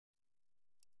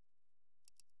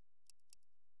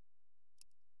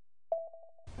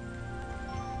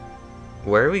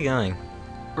Where are we going?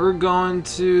 We're going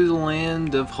to the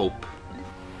land of hope.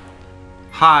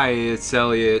 Hi, it's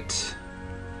Elliot.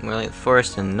 We're like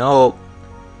Forrest and nope.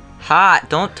 Hot!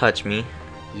 Don't touch me.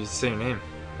 You say your name.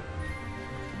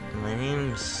 My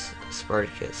name's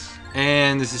Spartacus.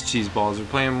 And this is Cheeseballs. We're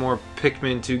playing more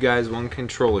Pikmin 2 guys, 1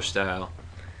 controller style.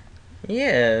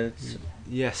 Yeah, it's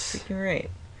Yes. freaking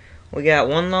right. We got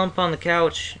one lump on the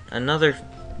couch, another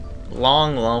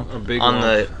long lump A big on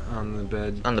lump on the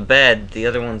bed. the bed. The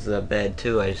other one's the bed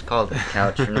too. I just called it the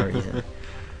couch for no reason.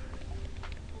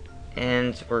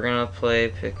 And we're gonna play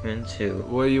Pikmin 2.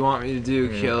 What do you want me to do,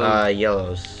 kill?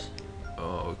 Yellows.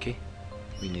 Oh, okay.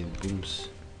 We need booms.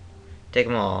 Take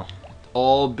them all.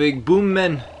 All big boom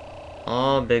men.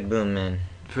 All big boom men.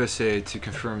 Press A to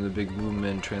confirm the big boom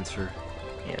men transfer.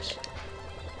 Yes.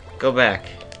 Go back.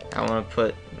 I want to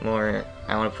put more.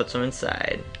 I want to put some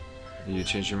inside. You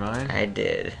changed your mind? I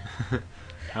did.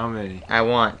 How many? I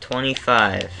want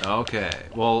 25. Okay.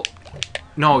 Well,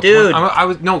 no, Dude. I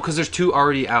was no, because there's 2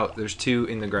 already out. There's 2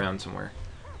 in the ground somewhere.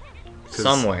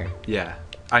 Somewhere. Yeah,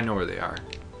 I know where they are.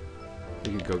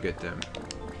 We could go get them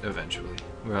eventually.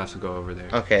 We'll have to go over there.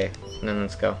 Okay, then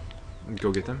let's go.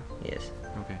 Go get them? Yes.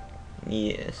 Okay.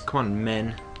 Yes. Come on,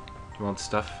 men. You want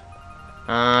stuff?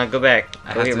 Go back.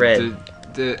 Go get red.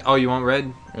 Oh, you want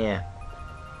red? Yeah.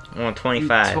 I want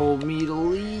 25. You told me to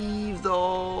leave,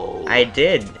 though. I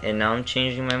did, and now I'm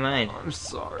changing my mind. I'm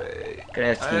sorry.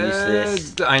 Gonna have to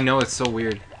use this. I know, it's so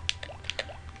weird.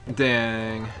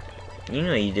 Dang. You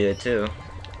know you do it too.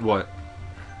 What?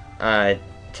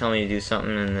 Tell me to do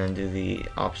something and then do the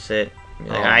opposite. Be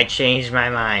like, Oh. I changed my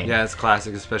mind. Yeah, it's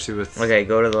classic, especially with Okay,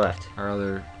 go to the left. our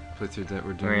other playthrough that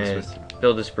we're We're doing gonna this with.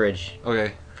 build this bridge.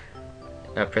 Okay.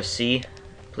 Press C,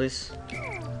 please.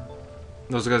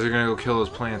 Those guys are gonna go kill those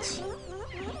plants.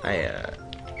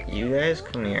 You guys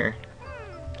come here.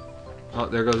 Oh,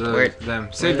 there goes Where- them.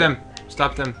 Save where- them.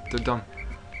 Stop them. They're dumb.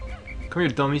 Come here,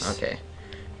 dummies. Okay.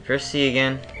 Press C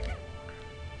again.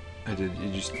 I did. You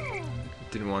just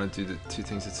didn't want to do the 2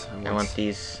 things at once. I want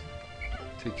these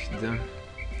Take them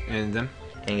and them.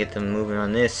 and get them moving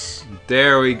on this.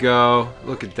 There we go.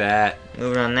 Look at that.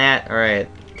 Moving on that. Alright,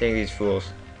 take these fools.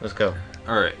 Let's go.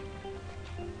 Alright.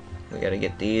 We gotta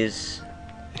get these.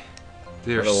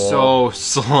 They're For the so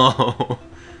slow.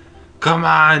 Come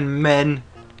on, men.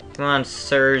 Come on,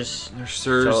 sirs. They're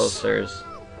sirs. Fellow sirs.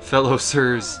 Fellow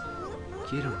sirs.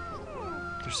 Get them.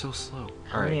 They're so slow.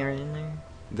 How many Alright. are in there?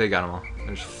 They got them all.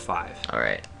 There's 5.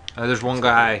 Alright. There's 1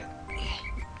 guy.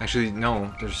 Actually,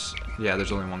 no. There's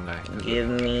only 1 guy. Give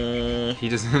me... He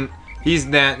doesn't. He's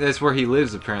that's where he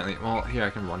lives apparently. Well, here I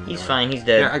can run. He's away. fine, he's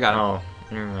dead. Here, I got him. Oh,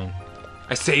 never mind.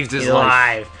 I saved his He's life.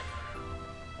 alive.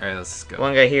 All right, let's go.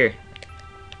 One guy here.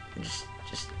 Just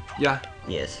Yeah,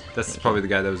 yes. that's thank probably you. the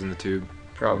guy that was in the tube.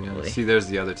 Probably. Yeah, see, there's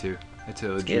the other 2. I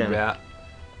told get you him. that.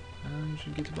 You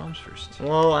should get the bombs first.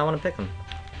 Well, I want to pick him.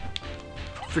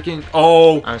 Freaking!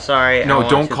 Oh I'm sorry. I no! want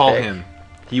Don't to call pick. him.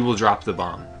 He will drop the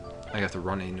bomb. I have to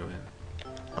run into him.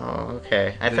 Oh,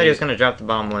 okay. I thought he was gonna drop the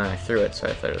bomb when I threw it, so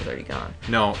I thought it was already gone.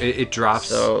 No, it drops.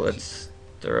 So let's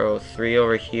throw 3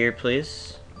 over here,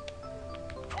 please.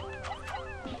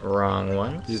 Wrong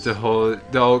one. You have to hold.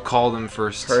 They'll call them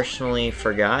first. Personally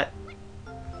forgot.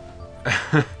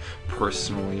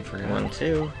 Personally, forgot. 1,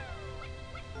 2.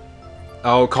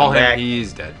 Oh, call Come him. back.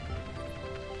 He's dead.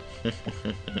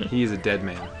 He's a dead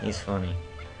man. He's funny.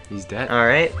 He's dead.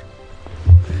 Alright.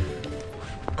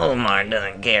 Olimar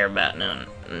doesn't care about none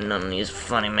of these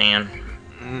funny man.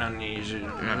 None of these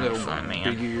None little fun,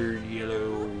 man. bigger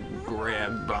yellow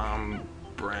grab bomb.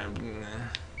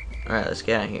 Alright, let's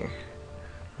get out of here.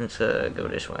 Let's go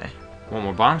this way. Want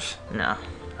more bombs? No.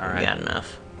 Alright. We got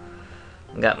enough.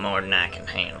 We got more than I can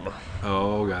handle.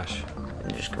 Oh gosh.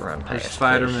 I'm just gonna run There's past.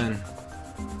 Spider-Man.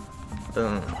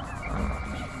 Boom.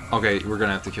 Okay, we're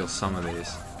gonna have to kill some of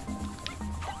these.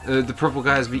 The purple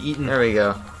guys be eaten. There we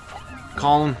go.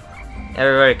 Call him.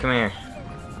 Everybody come here.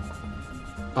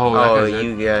 Oh, that Oh, guy's dead.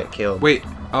 you got killed. Wait.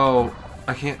 Oh,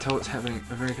 I can't tell what's happening.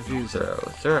 I'm very confused.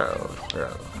 Throw.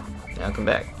 Now come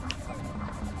back.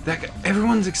 That guy,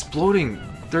 everyone's exploding.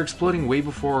 They're exploding way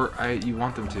before you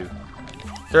want them to.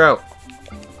 Throw.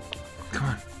 Come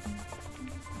on.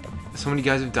 So many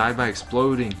guys have died by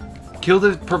exploding. Kill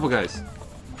the purple guys.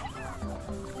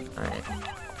 Alright.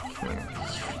 Come here.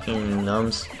 Fucking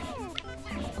numbs.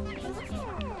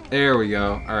 There we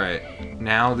go. Alright.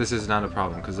 Now this is not a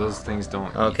problem because those things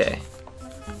don't. Okay.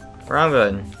 Wrong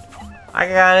button. I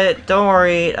got it. Don't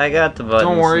worry. I got the buttons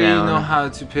Don't worry, now. you know how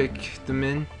to pick them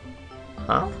in.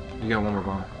 Huh? You got 1 more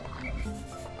bomb.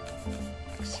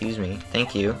 Excuse me.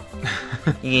 Thank you.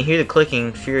 You can hear the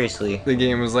clicking furiously. The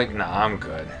game was like, nah, I'm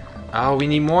good. Oh, we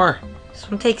need more. This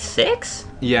one takes 6?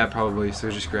 Yeah, probably. So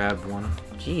just grab one.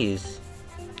 Jeez.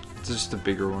 It's just a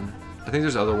bigger one. I think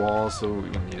there's other walls, so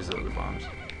we can use the other bombs.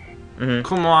 Mm-hmm.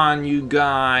 Come on, you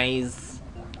guys.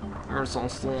 You're so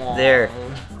slow. There.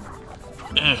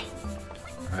 Alright,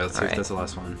 let's see if that's the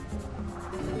last one.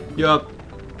 Yup.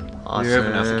 Awesome. Do you have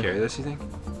enough to carry this, you think?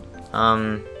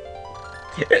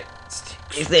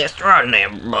 It's the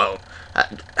extraordinary bow.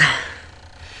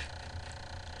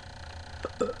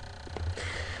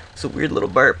 It's a weird little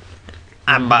burp.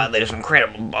 I bought this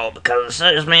incredible bow because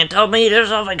the salesman told me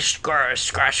there's of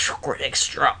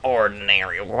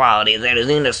extraordinary quality that is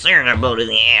indiscernible to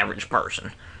the average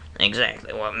person.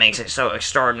 Exactly what makes it so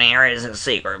extraordinary is a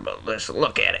secret, but let's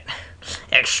look at it.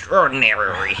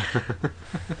 Extraordinary.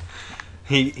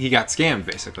 He got scammed,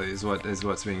 basically, is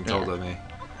what's being told of me.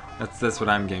 That's what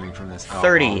I'm gaming from this. Oh,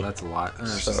 30. Oh, that's a lot.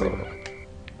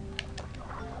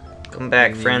 Come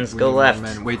back, friends. Go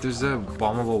left. Wait, there's a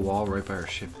bombable wall right by our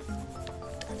ship.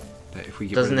 That if we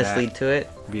get Doesn't rid of this that, lead to it?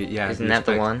 Isn't that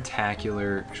the one?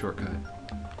 Spectacular shortcut.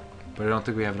 But I don't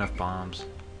think we have enough bombs.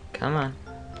 Come on.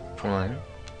 1,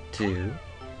 2.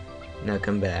 Now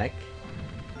come back.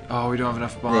 Oh, we don't have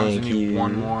enough bombs. Thank We need you.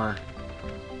 one more.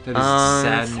 That is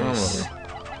sadness.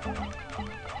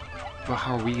 But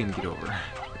how are we gonna get over?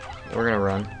 We're gonna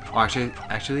run. Oh, actually,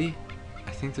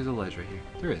 I think there's a ledge right here.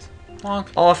 There is. Bonk.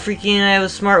 Oh, freaking! I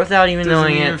was smart without even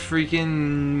knowing Doesn't even it. freaking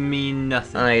mean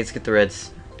nothing. Alright, let's get the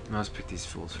reds. No, let's pick these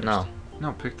fools first. No.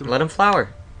 No, pick them. Let them flower.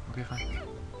 Okay, fine.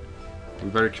 We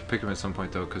better pick them at some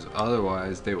point though, because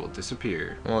otherwise they will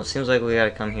disappear. Well, it seems like we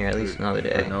gotta come here at least another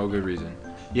day. For no good reason.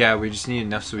 Yeah, we just need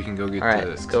enough so we can go get Alright,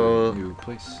 let's go. New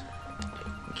place.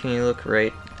 Can you look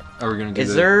right? Are we gonna do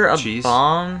Is there a cheese?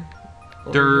 bomb?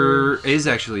 There is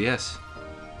actually, yes.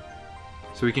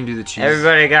 So we can do the cheese.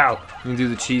 Everybody go! We can do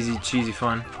the cheesy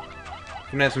fun. We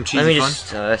can have some cheesy Let me fun.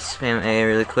 just spam A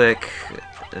really quick.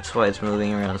 That's why it's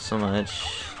moving around so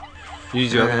much.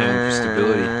 Use your other hand for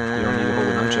stability. You don't need to hold a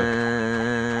nunchuck.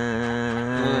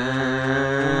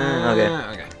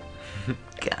 Okay.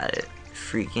 Got it.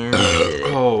 Freaking did it.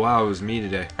 Oh wow, it was me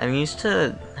today. I'm used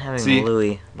to having See?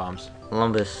 Louis. Bombs.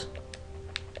 Lumbus.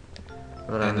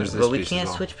 But, And there's this but we piece can't as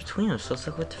well. switch between them, so it's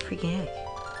like, what the freaking heck?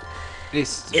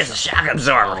 It's It's a shock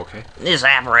absorber. Oh, okay. This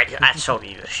apparatus, I told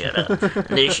you to shut up.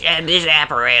 This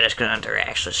apparatus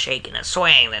counteracts the shaking and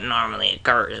swaying that normally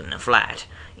occurs in the flight.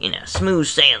 You know, smooth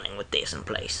sailing with this in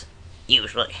place.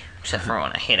 Usually. Except for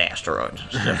when I hit asteroids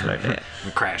and stuff like that.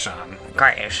 And crash on.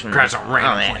 Crash and Crash on all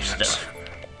random that planets. stuff.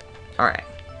 Alright.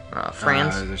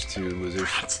 Friends? There's two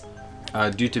losers.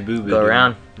 Due to boo Go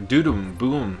around. Doodum,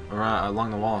 boom, around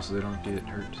along the wall so they don't get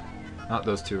hurt. Not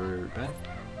those two are bad.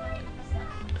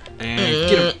 And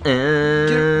get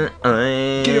him.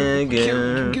 Get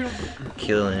him.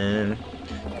 Kill him.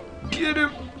 Get him.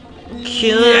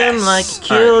 Kill him like you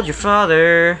killed your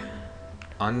father.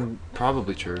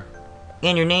 Probably true.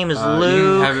 And your name is You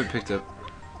Luke. have it picked up.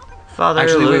 Father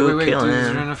Actually, Luke, wait. kill Dude, is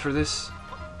him. there enough for this?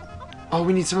 Oh,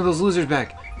 we need some of those losers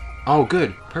back. Oh,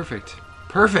 good. Perfect.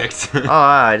 Perfect. Oh,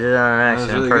 I did that on That was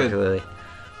accident. really good.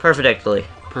 Perfectly.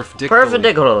 Perpendiculous.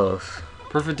 Perpendiculous.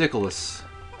 Perpendiculous.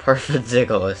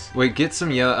 Perpendiculous. Wait, get some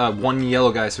one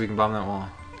yellow guy so we can bomb that wall.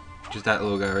 Just that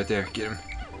little guy right there. Get him.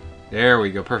 There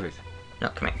we go. Perfect. No,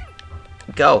 come here.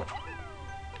 Go.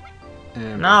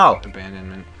 And No.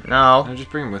 Abandonment. No. No,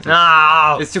 just bring him with us.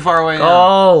 No. It's too far away now.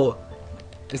 Go.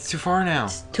 It's too far now.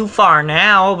 Too far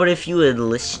now, but if you would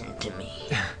listen to me.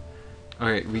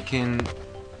 Alright, we can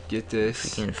get this.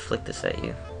 We can flick this at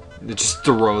you. Just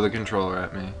throw the controller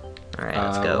at me. Alright,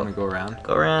 let's I go. want to go around.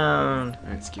 Go around.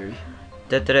 Alright, scary.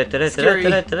 Scary.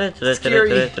 No,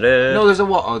 there's a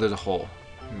wall. Oh, there's a hole.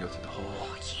 We can go through the hole.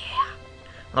 Oh,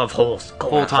 yeah. Love holes.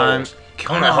 Going Whole to time. holes.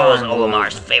 Going to holes is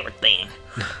Olimar's favorite thing.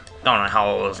 Going to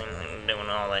holes and doing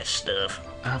all that stuff.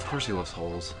 And of course he loves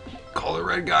holes. Call the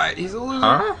red guy. He's a loser.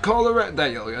 Huh? Call the red.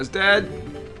 That yellow guy's dead.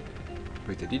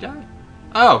 Wait, did he die?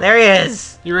 Oh, There he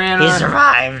is. you ran. He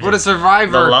survived. What a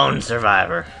survivor! The lone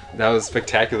survivor. That was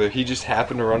spectacular. He just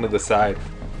happened to run to the side.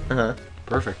 Uh-huh.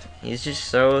 Perfect. He's just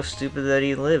so stupid that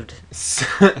he lived. So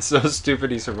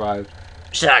stupid he survived.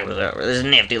 Shock absorber. This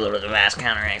nifty little device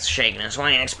counteracts the shaking and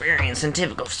swaying experience in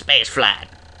typical space flight.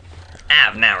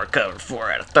 I've now recovered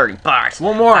 4 out of 30 parts.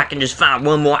 One more. If I can just find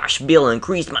one more, I should be able to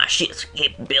increase my ship's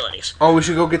capabilities. Oh, we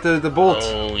should go get the bolts.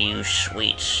 Oh, you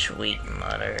sweet, sweet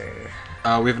mother.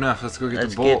 We have enough. Let's go get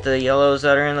Let's the bolt. get the yellows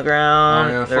that are in the ground.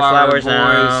 Oh, yeah, They're flowers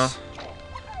now. boys.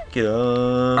 Get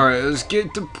up. Alright, let's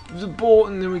get the bolt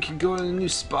and then we can go to a new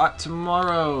spot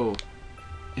tomorrow.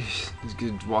 It's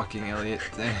good walking, Elliot.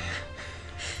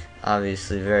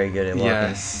 Obviously very good at walking.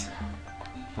 Yes.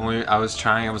 Only I was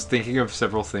thinking of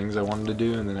several things I wanted to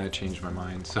do, and then I changed my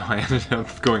mind, so I ended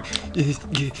up going.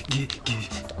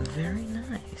 Very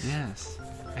nice. Yes.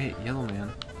 Hey, yellow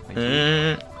man. Thank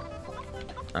you.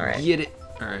 Alright. Get it.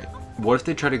 Alright. What if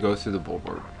they try to go through the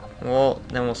bulborb? Well,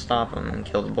 then we'll stop them and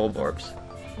kill the bulborbs.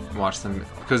 Watch them,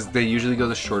 because they usually go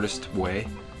the shortest way,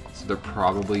 so they're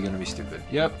probably gonna be stupid.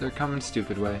 Yep, they're coming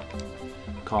stupid way.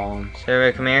 Call them.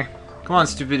 Sarah, come here. Come on,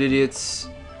 stupid idiots.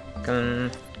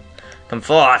 Come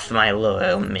forth, my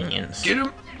loyal minions. Get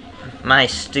them. My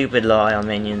stupid loyal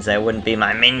minions that wouldn't be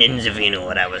my minions if you knew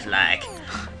what I was like.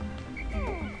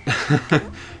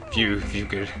 if you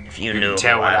could. If you knew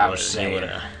tell who what I was was saying.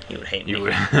 you would hate me.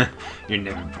 You'd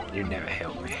never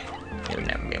help me. You would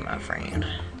never be my friend.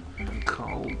 I'm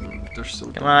cold. They're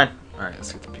so. Come on. All right,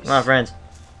 let's get the piece. Come on, friends.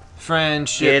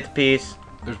 Friendship. Get the piece.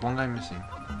 There's one guy missing.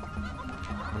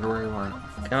 Wonder where you are.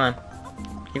 Come on.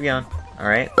 Keep going.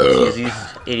 Alright, let's use these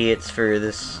idiots for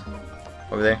this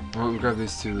over there. Well, we'll grab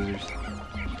these two losers.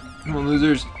 Come on,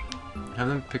 losers. Have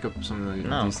them pick up some of these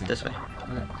things. This way.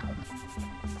 Okay.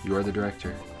 You are the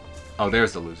director. Oh,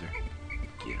 there's the loser.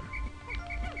 Get him.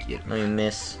 Get him. Let me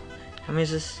miss. How many is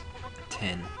this?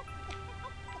 10.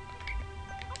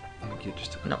 Get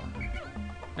just a No.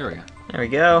 There we go. There we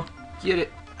go. Get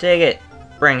it. Take it.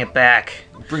 Bring it back.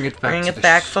 Bring it back. Bring it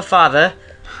back for father.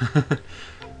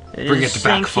 Bring it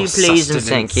back for Thank you, please, and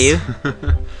thank you.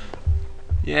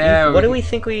 Yeah. What do we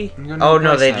think we... Oh,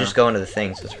 no, they just go into the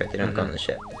things. That's right. They don't go in the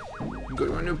ship. Go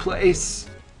to a new place.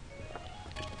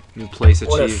 New place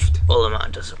What achieved. if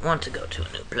Olimar doesn't want to go to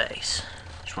a new place?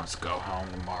 Just wants to go home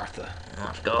to Martha. He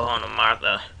wants to go home to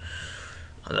Martha.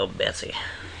 Little Betsy.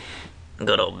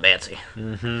 Good old Betsy.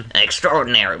 An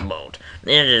extraordinary boat.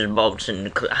 This is boats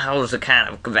and holds the kind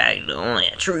of value that only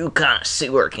a true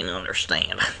connoisseur can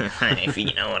understand. If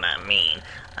you know what I mean.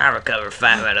 I recovered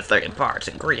 5 out of 30 parts,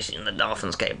 increasing the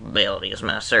dolphin's capabilities.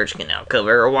 My search can now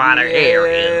cover a wider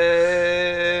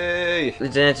area.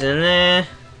 Yay!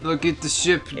 Look at the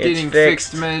ship getting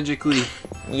fixed. fixed magically.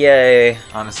 Yay.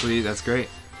 Honestly, that's great.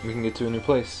 We can get to a new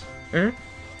place.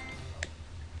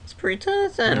 It's pretty 10 out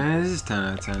of 10. Yeah, this is 10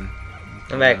 out of 10.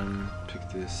 Come back. Pick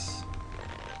this.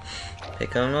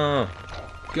 Pick 'em up.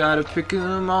 Gotta pick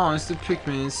 'em all. It's the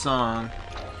Pikmin song.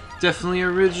 Definitely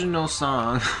original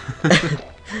song.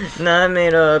 Not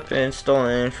made up and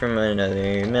stolen from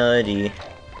another melody.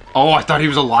 Oh, I thought he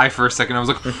was alive for a second. I was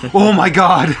like, oh my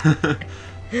god.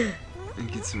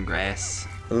 Get some grass.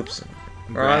 Oops.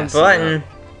 Wrong Grass button.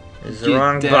 It's the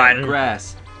wrong that button.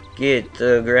 Grass. Get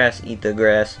the grass, eat the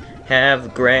grass. Have the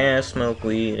grass, smoke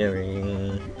weed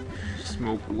every.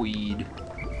 Smoke weed.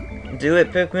 Do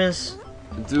it, Pikmins.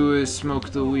 Do it,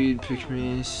 smoke the weed,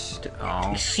 Pikmin.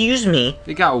 Oh. Excuse me.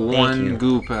 They got you. one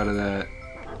goop out of that.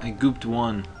 I gooped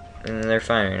one. And they're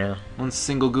fine right now. One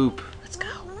single goop. Let's go.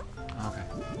 Okay.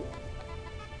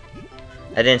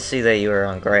 I didn't see that you were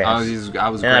on grass. I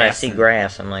was Now that I see grassing.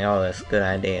 grass, I'm like, oh, that's a good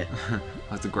idea. I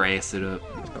have to grass it up.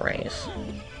 Grass.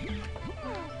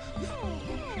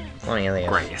 One of the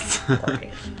Grass.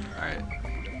 Grass. Alright.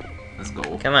 Let's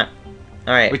go. Come on.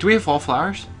 Alright. Wait, do we have fall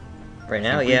flowers? Right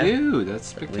now, We yeah. do.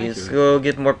 That's Let's spectacular. go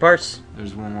get more parts.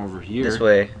 There's one over here. This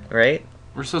way, right?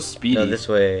 We're so speedy. No, this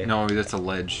way. No, that's a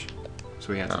ledge.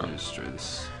 So we have to Oh. destroy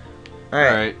this.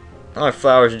 Alright. Alright. All our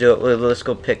flowers do it. Let's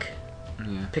go pick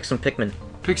Yeah. some Pikmin.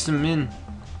 Pick some in.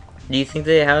 Do you think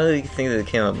how do you think they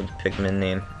came up with the Pikmin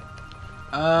name?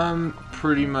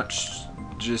 Pretty much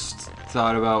just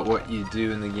thought about what you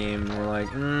do in the game and we're like,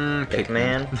 pick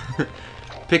Pikman?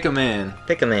 Pick a man.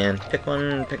 Pick a man. Pick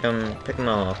one, pick 'em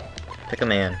all. Pick a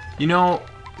man. You know,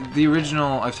 the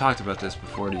original, I've talked about this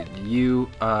before, dude.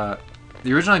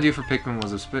 The original idea for Pikmin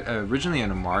was originally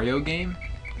in a Mario game.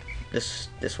 This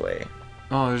way.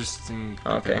 Oh, I was just thinking.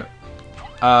 Okay.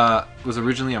 Was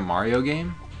originally a Mario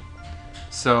game.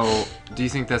 So, do you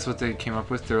think that's what they came up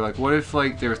with? They're like, what if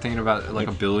like they were thinking about like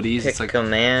abilities? It's like, Pick a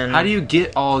man. how do you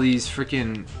get all these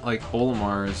freaking like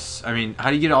Olimars? I mean, how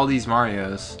do you get all these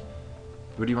Marios?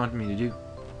 What do you want me to do?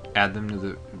 Add them to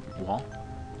the wall?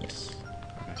 Yes.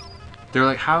 Okay. They're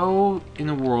like, how in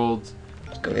the world?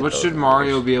 Let's go get What those should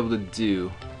Mario numbers. be able to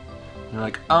do? And they're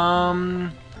like,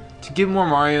 to get more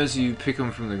Marios, you pick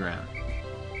them from the ground.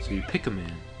 So you pick a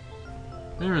man.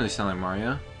 Didn't really sound like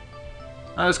Mario.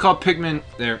 Oh, it's called Pikmin.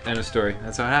 There, end of story.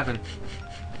 That's how it happened.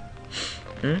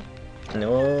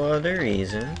 No other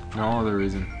reason. No other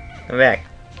reason. Come back.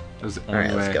 That was the only Alright,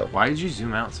 way. let's go. Why did you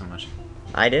zoom out so much?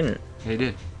 I didn't. They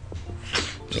did.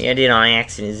 Me, I did on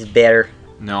accident. Is it better?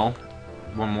 No.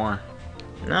 One more.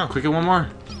 No. Click it one more.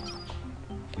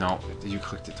 No, you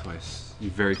clicked it twice. You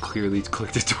very clearly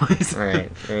clicked it twice.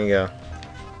 Alright, there you go.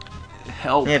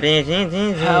 Help. Help.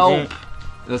 Help.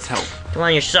 Let's help. Come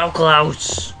on, you're so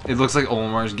close. It looks like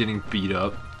Olimar's getting beat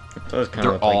up.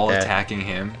 They're all attacking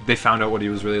him. They found out what he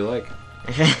was really like.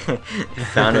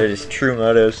 Found out his true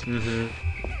motives. Mm-hmm.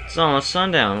 It's almost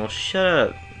sundown. Well, shut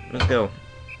up. Let's go.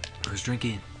 Who's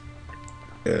drinking?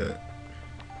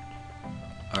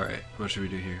 Alright, what should we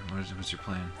do here? What's your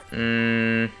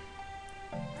plan?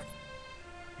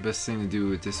 Best thing to do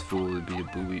with this fool would be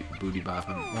to booty bop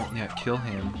him. Well, yeah, kill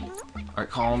him. Alright,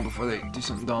 call him before they do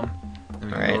something dumb.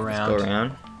 Then we can go around. Let's go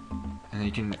around. And then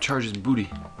you can charge his booty.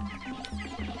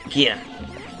 Yeah.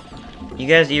 You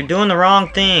guys, you're doing the wrong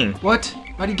thing. What?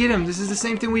 How'd you get him? This is the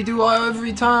same thing we do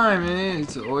every time. And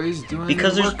it's always doing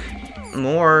because the there's work.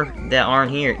 More that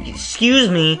aren't here. Excuse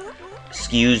me.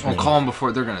 Excuse me. I'll call him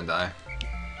before they're gonna die.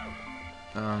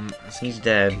 He's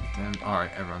dead.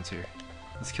 Alright, everyone's here.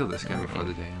 Let's kill this guy before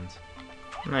the day ends.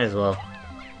 Might as well.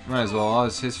 Might as well.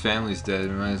 His family's dead.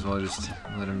 We might as well just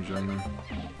let him join them.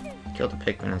 Kill the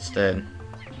Pikmin instead.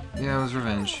 Yeah, it was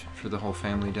revenge for the whole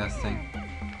family death thing.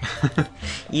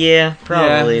 Yeah,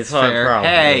 probably. Yeah, it's fair. Probably.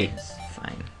 Hey! It's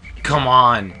fine. Come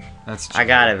on! That's Jerry. I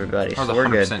got everybody, That so was we're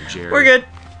good. 100% Jerry. We're good.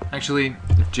 Actually,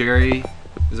 if Jerry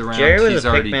is around, Jerry he's was a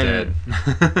already Pikmin.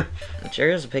 dead. If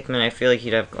Jerry was a Pikmin, I feel like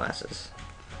he'd have glasses.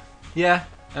 Yeah,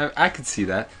 I could see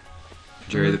that.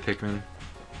 Jerry the Pikmin.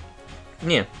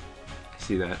 Yeah. I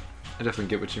see that. I definitely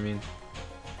get what you mean.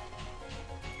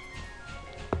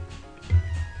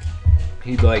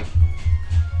 He'd like,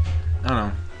 I don't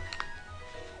know.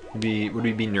 Would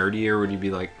he be nerdy or would he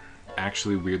be like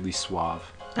actually weirdly suave?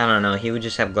 I don't know. He would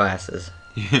just have glasses.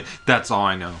 That's all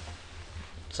I know.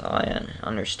 That's all I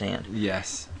understand.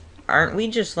 Yes. Aren't we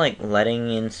just like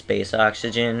letting in space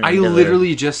oxygen? I into the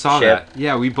literally just saw ship? that.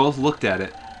 Yeah, we both looked at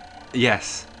it.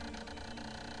 Yes.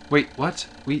 Wait, what?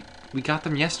 We got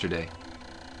them yesterday.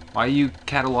 Why are you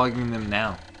cataloging them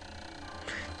now?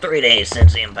 3 days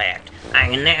since impact. I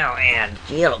can now add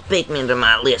yellow Pikmin to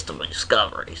my list of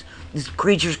discoveries. These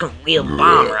creatures can wield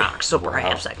bomb rocks, so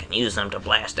perhaps I can use them to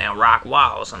blast down rock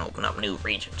walls and open up new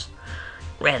regions.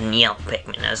 Red and yellow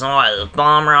Pikmin, as long as those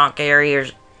bomb rock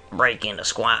carriers break into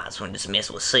squads when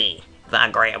dismissed with C. If I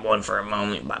grab one for a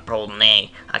moment by pulling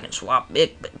A, I can swap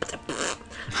Pikmin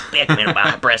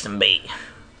by pressing B.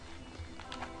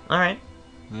 Alright.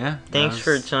 Yeah. Thanks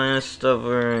for telling us stuff.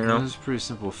 You know. It was pretty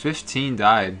simple. 15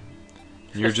 died.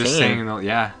 You're 15? just saying,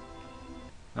 yeah.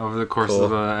 Over the course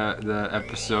of the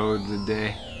episode, the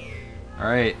day.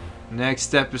 Alright.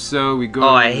 Next episode, we go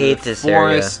I to hate the this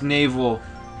forest navel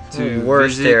to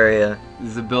worst visit area.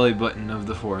 the belly button of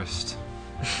the forest.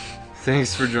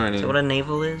 Thanks for joining. Is that what a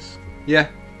navel is? Yeah.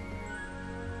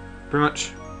 Pretty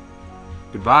much.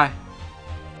 Goodbye.